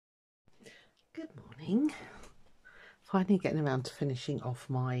Good morning. Finally getting around to finishing off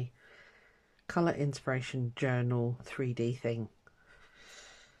my Colour Inspiration Journal 3D thing.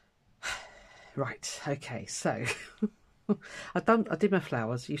 Right, okay, so I did my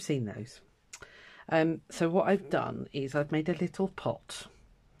flowers, you've seen those. So what I've done is I've made a little pot,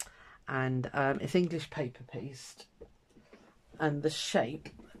 and it's English paper paste, and the shape,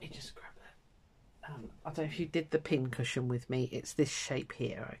 let me just grab that. I don't know if you did the pin cushion with me, it's this shape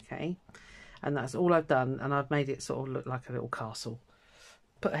here, okay? And that's all I've done, and I've made it sort of look like a little castle.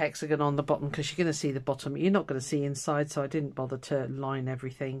 Put a hexagon on the bottom because you're going to see the bottom. You're not going to see inside, so I didn't bother to line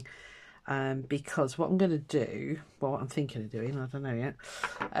everything. Because what I'm going to do, well, what I'm thinking of doing, I don't know yet,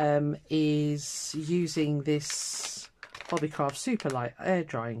 is using this Hobbycraft Super Light Air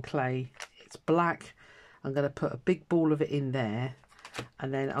Drying Clay. It's black. I'm going to put a big ball of it in there,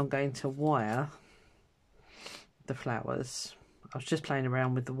 and then I'm going to wire the flowers. I was just playing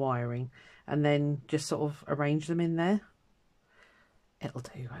around with the wiring, and then just sort of arrange them in there. It'll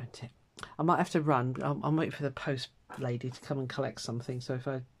do, won't it? I might have to run. I'm waiting for the post lady to come and collect something, so if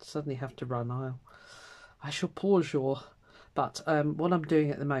I suddenly have to run, I shall pause you. But what I'm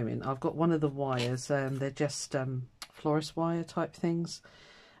doing at the moment, I've got one of the wires, they're just florist wire type things,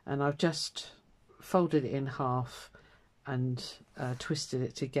 and I've just folded it in half and twisted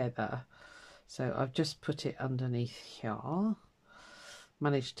it together. So I've just put it underneath here,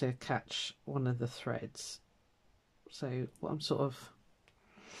 managed to catch one of the threads. So what I'm sort of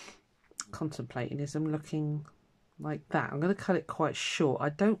contemplating is I'm looking like that. I'm going to cut it quite short. I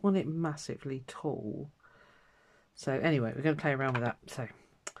don't want it massively tall. So anyway, we're going to play around with that. So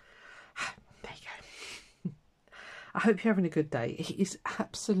there you go. I hope you're having a good day. It is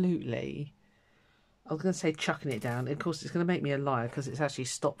absolutely, I was going to say chucking it down. Of course, it's going to make me a liar because it's actually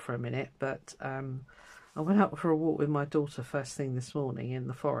stopped for a minute. But I went out for a walk with my daughter first thing this morning in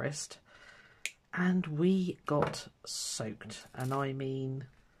the forest, and we got soaked. And I mean,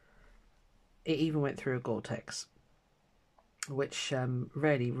 it even went through a Gore-Tex, which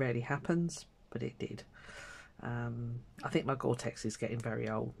rarely happens, but it did. I think my Gore-Tex is getting very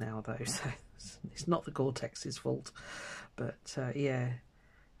old now, though, so it's not the Gore-Tex's fault. But yeah,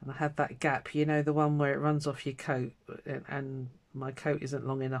 and I had that gap, you know, the one where it runs off your coat, and my coat isn't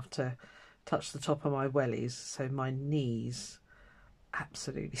long enough to touch the top of my wellies, so my knees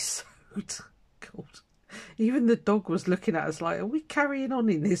absolutely soaked. God. Even the dog was looking at us like, are we carrying on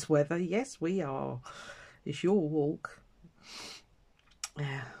in this weather? Yes, we are. It's your walk.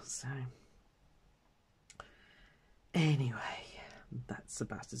 Yeah, so anyway, that's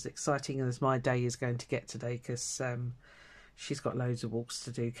about as exciting as my day is going to get today, because she's got loads of walks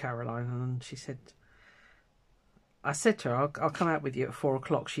to do, Caroline, and she said, I said to her, I'll come out with you at 4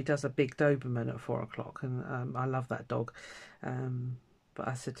 o'clock. She does a big Doberman at 4 o'clock, and I love that dog. But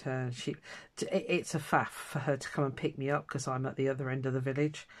I said to her, it's a faff for her to come and pick me up because I'm at the other end of the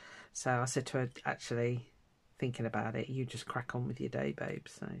village. So I said to her, actually, thinking about it, you just crack on with your day, babe.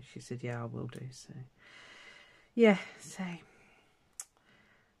 So she said, yeah, I will do. So yeah, so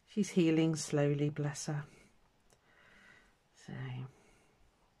she's healing slowly, bless her. So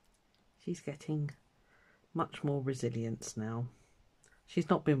she's getting much more resilience now. She's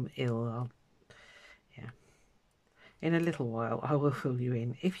not been ill. Yeah. In a little while, I will fill you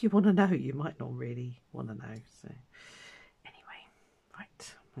in. If you want to know, you might not really want to know. So, anyway,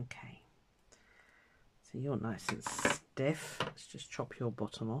 right, okay. So you're nice and stiff. Let's just chop your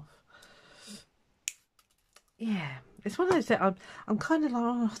bottom off. Yeah, it's one of those that I'm kind of like,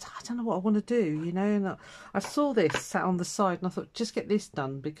 oh, I don't know what I want to do, you know. And I saw this sat on the side, and I thought, just get this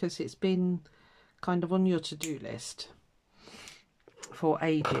done, because it's been kind of on your to-do list for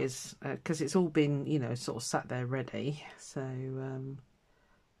ages, because it's all been, you know, sort of sat there ready. So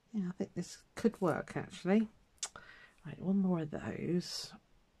yeah, I think this could work actually. Right, one more of those,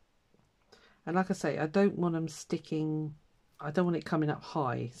 and like I say, I don't want them sticking, I don't want it coming up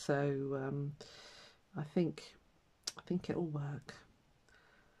high, so I think it'll work.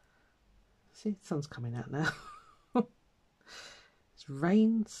 See, the sun's coming out now. It's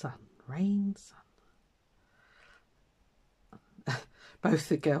rain, sun, rain, sun. Both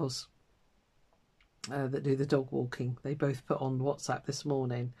the girls that do the dog walking, they both put on WhatsApp this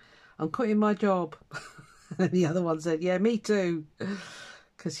morning, I'm quitting my job. And the other one said, yeah, me too.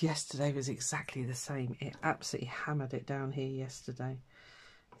 Because yesterday was exactly the same. It absolutely hammered it down here yesterday.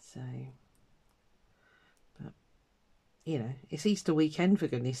 So, but, you know, it's Easter weekend, for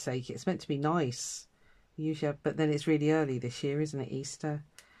goodness sake. It's meant to be nice. Usually, but then it's really early this year, isn't it, Easter?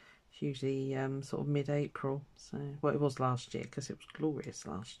 It's usually sort of mid-April. So, well, it was last year because it was glorious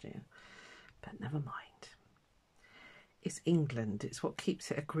last year. But never mind. it's England. It's what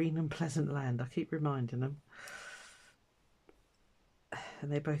keeps it a green and pleasant land. I keep reminding them.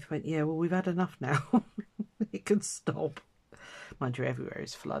 And they both went, yeah, well, we've had enough now. It can stop. Mind you, everywhere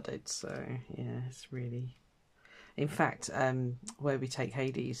is flooded. So, yeah, it's really... In fact, where we take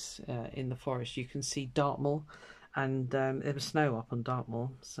Hades in the forest, you can see Dartmoor. And there was snow up on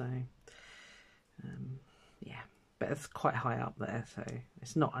Dartmoor. So, yeah. But it's quite high up there. So,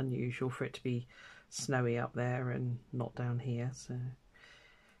 it's not unusual for it to be snowy up there and not down here. So,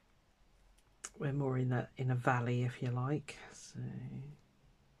 we're more in a valley, if you like. So...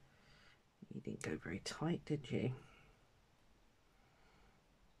 You didn't go very tight, did you?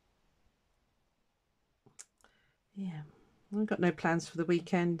 Yeah, I've got no plans for the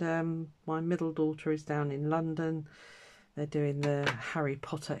weekend. My middle daughter is down in London. They're doing the Harry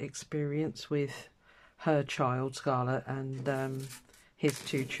Potter experience with her child, Scarlett, and his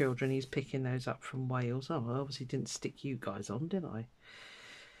 2 children. He's picking those up from Wales. Oh, I obviously didn't stick you guys on, did I?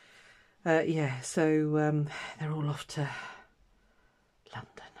 Yeah, so they're all off to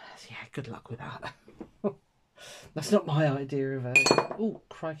London. Yeah, good luck with that. That's not my idea of a... Oh,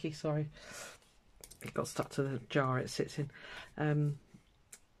 crikey, sorry. It got stuck to the jar it sits in.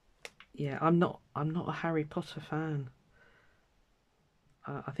 Yeah, I'm not a Harry Potter fan.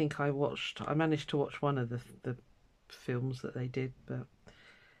 I think I managed to watch one of the films that they did, but,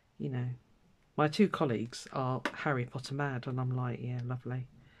 you know, my 2 colleagues are Harry Potter mad, and I'm like, yeah, lovely.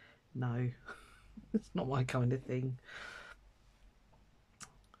 No, it's not my kind of thing.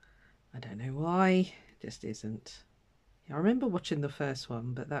 I don't know why, it just isn't. Yeah, I remember watching the first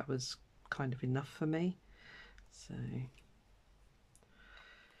one, but that was kind of enough for me. So,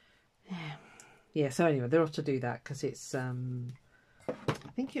 yeah, so anyway, they're off to do that because it's, I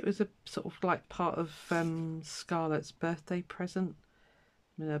think it was a sort of like part of Scarlett's birthday present.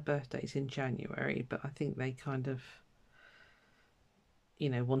 I mean, her birthday's in January, but I think they kind of, you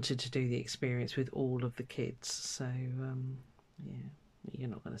know, wanted to do the experience with all of the kids. So, yeah.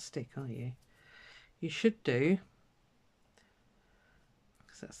 You're not going to stick, are you? You should do.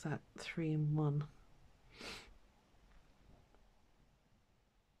 Because that's that 3 in 1.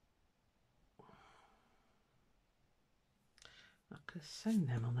 I could have sewn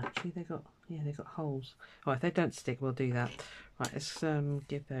them on actually. They got holes. Oh, if they don't stick, we'll do that. Right, let's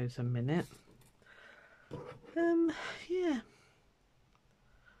give those a minute. Yeah.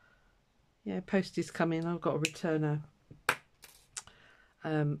 Yeah, post is coming. I've got to return her.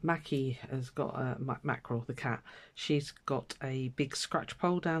 Mackie has got Mackerel, the cat. She's got a big scratch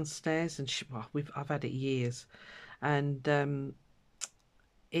pole downstairs, and I've had it years, and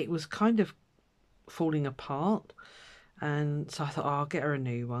it was kind of falling apart, and so I thought, oh, I'll get her a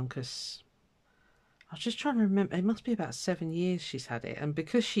new one, because I was just trying to remember. It must be about 7 years she's had it, and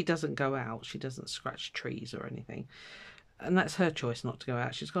because she doesn't go out, she doesn't scratch trees or anything. And that's her choice not to go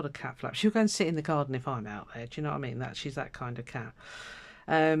out. She's got a cat flap. She'll go and sit in the garden if I'm out there. Do you know what I mean? She's that kind of cat.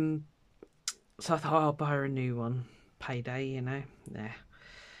 So I thought, oh, I'll buy her a new one. Payday, you know. Yeah.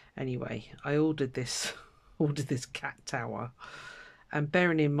 Anyway, I ordered this cat tower, and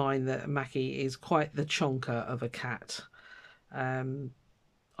bearing in mind that Mackie is quite the chonker of a cat,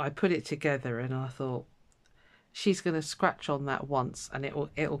 I put it together and I thought, she's going to scratch on that once and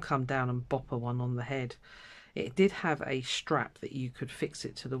it'll come down and bop her one on the head. It did have a strap that you could fix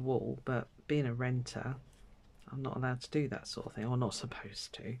it to the wall, but being a renter, I'm not allowed to do that sort of thing, or not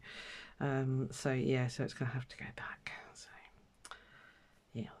supposed to. So yeah, so it's going to have to go back. So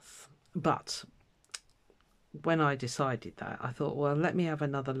yes, but when I decided that, I thought, well, let me have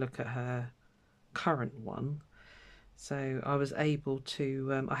another look at her current one. So I was able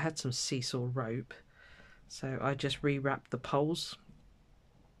to, I had some seesaw rope, so I just rewrapped the poles.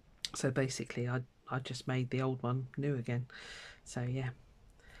 So basically I just made the old one new again. So yeah,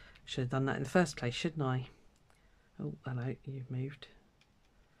 should have done that in the first place, shouldn't I? Oh, hello, you've moved.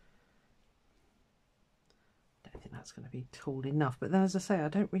 Don't think that's going to be tall enough, but then, as I say, I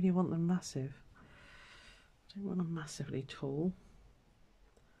don't really want them massive. I don't want them massively tall.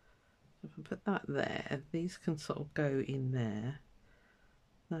 So if I put that there, these can sort of go in there.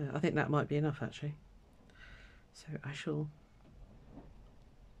 No, I think that might be enough actually. So I shall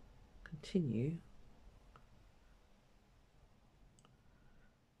continue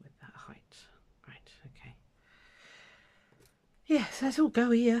with that height. Right, okay. Yeah, so let's all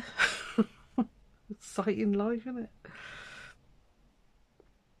go here. Exciting life, isn't it?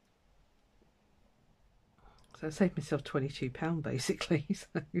 So I saved myself £22 basically. So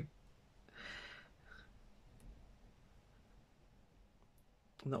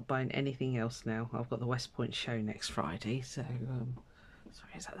I'm not buying anything else now. I've got the West Point show next Friday, so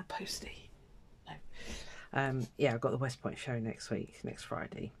sorry, is that the postie? No, Yeah, I've got the West Point show next week, next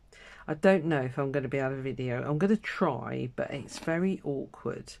Friday. I don't know if I'm going to be able to video. I'm going to try, but it's very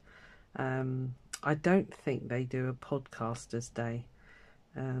awkward. I don't think they do a podcasters day,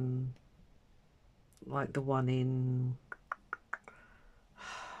 like the one in,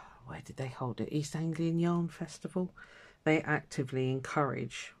 where did they hold it? East Anglian Yarn Festival. They actively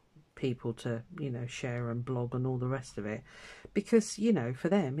encourage people to, you know, share and blog and all the rest of it, because, you know, for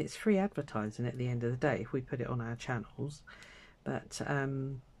them it's free advertising at the end of the day if we put it on our channels. But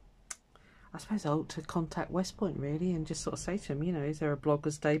I suppose I ought to contact West Point really and just sort of say to them, you know, is there a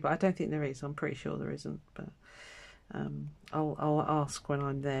bloggers day? But I don't think there is. I'm pretty sure there isn't. But I'll ask when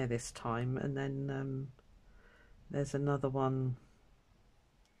I'm there this time. And then there's another one.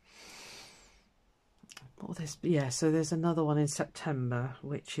 Oh, so there's another one in September,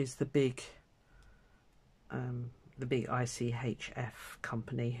 which is the big ICHF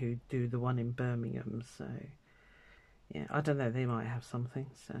company who do the one in Birmingham. So yeah, I don't know. They might have something.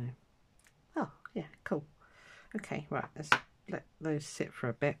 So. Oh, yeah, cool. Okay, right, let's let those sit for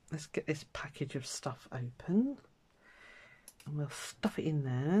a bit. Let's get this package of stuff open. And we'll stuff it in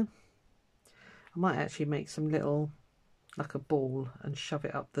there. I might actually make some little, like a ball, and shove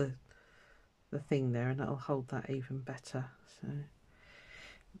it up the thing there, and that'll hold that even better. So,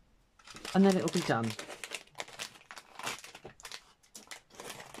 and then it'll be done.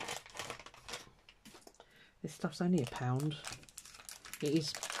 This stuff's only £1. It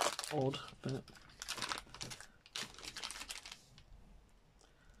is odd, but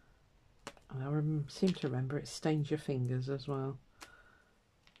I seem to remember it stains your fingers as well.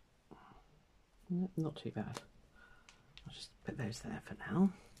 Not too bad. I'll just put those there for now.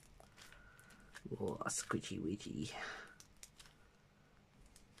 Oh, squidgy widgy.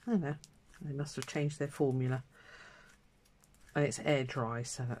 I don't know, they must have changed their formula. And it's air dry,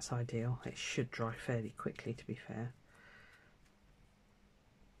 so that's ideal. It should dry fairly quickly, to be fair.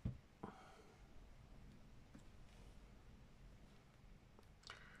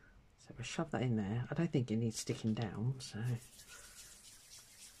 So we'll shove that in there. I don't think it needs sticking down, so.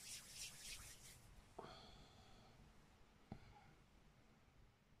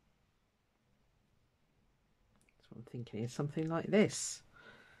 That's what I'm thinking, is something like this.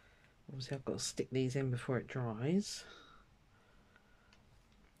 Obviously I've got to stick these in before it dries.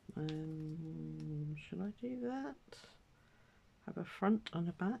 Should I do that? Have a front and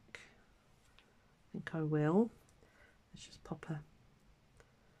a back? I think I will. Let's just pop a...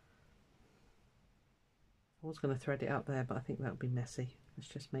 I was going to thread it up there, but I think that would be messy. Let's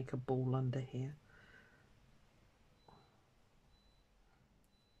just make a ball under here.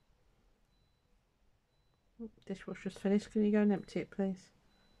 Dishwasher's finished. Can you go and empty it, please?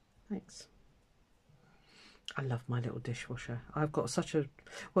 Thanks. I love my little dishwasher. I've got such a...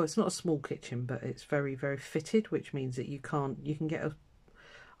 Well, it's not a small kitchen, but it's very, very fitted, which means that you can get a...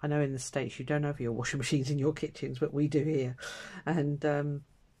 I know in the States you don't have your washing machines in your kitchens, but we do here. And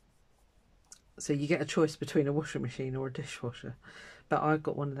so you get a choice between a washing machine or a dishwasher. But I've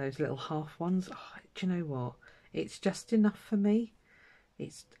got one of those little half ones. Oh, do you know what? It's just enough for me.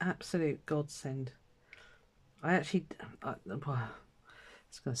 It's absolute godsend. I actually... well,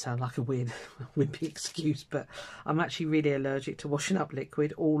 it's going to sound like a weird, wimpy excuse, but I'm actually really allergic to washing up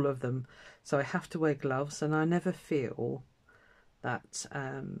liquid, all of them. So I have to wear gloves, and I never feel that...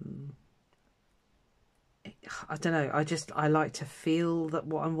 I don't know, I like to feel that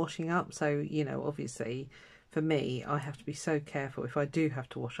what I'm washing up. So, you know, obviously for me, I have to be so careful. If I do have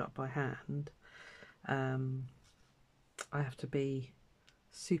to wash up by hand, I have to be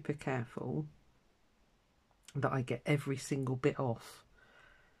super careful that I get every single bit off.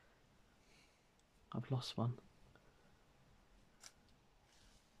 I've lost one.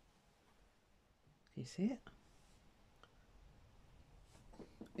 Can you see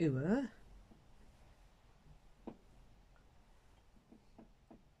it? Ooh.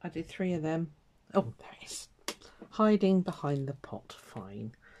 I did 3 of them. Oh, there it is. Hiding behind the pot.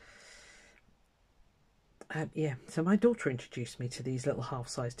 Fine. Yeah, so my daughter introduced me to these little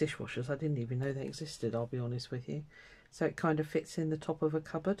half-size dishwashers. I didn't even know they existed, I'll be honest with you. So it kind of fits in the top of a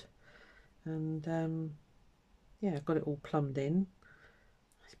cupboard. And, yeah, I've got it all plumbed in.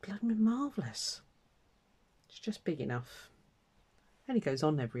 It's bloody marvellous. It's just big enough. It only goes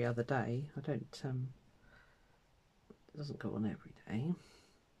on every other day. I don't, it doesn't go on every day.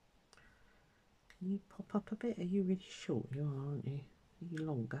 Can you pop up a bit? Are you really short? You are, aren't you? Are you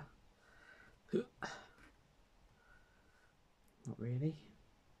longer? Not really.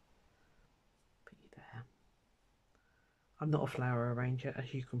 Put you there. I'm not a flower arranger,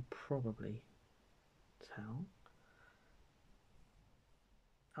 as you can probably tell.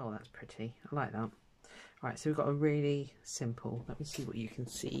 Oh, that's pretty. I like that. Right, so we've got a really simple, let me see what you can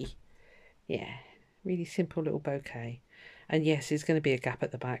see. Yeah, really simple little bouquet. And yes, there's going to be a gap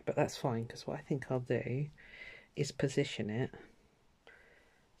at the back, but that's fine, because what I think I'll do is position it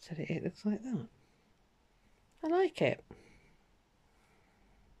so that it looks like that. I like it.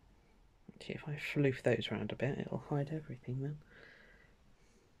 Actually, if I floof those around a bit, it'll hide everything then.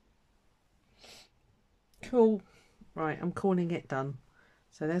 Cool. Right, I'm calling it done.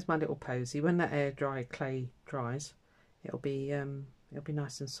 So there's my little posy. When that air dry clay dries, it'll be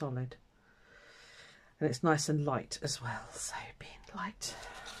nice and solid. And it's nice and light as well. So being light.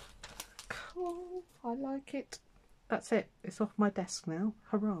 Cool. I like it. That's it. It's off my desk now.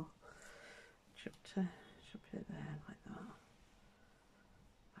 Hurrah. Should put it there like that.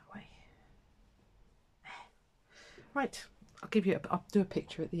 That way. There. Right. I'll do a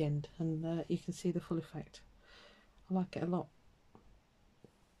picture at the end, and you can see the full effect. I like it a lot.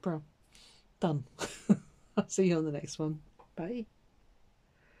 Bro, done. I'll see you on the next one. Bye.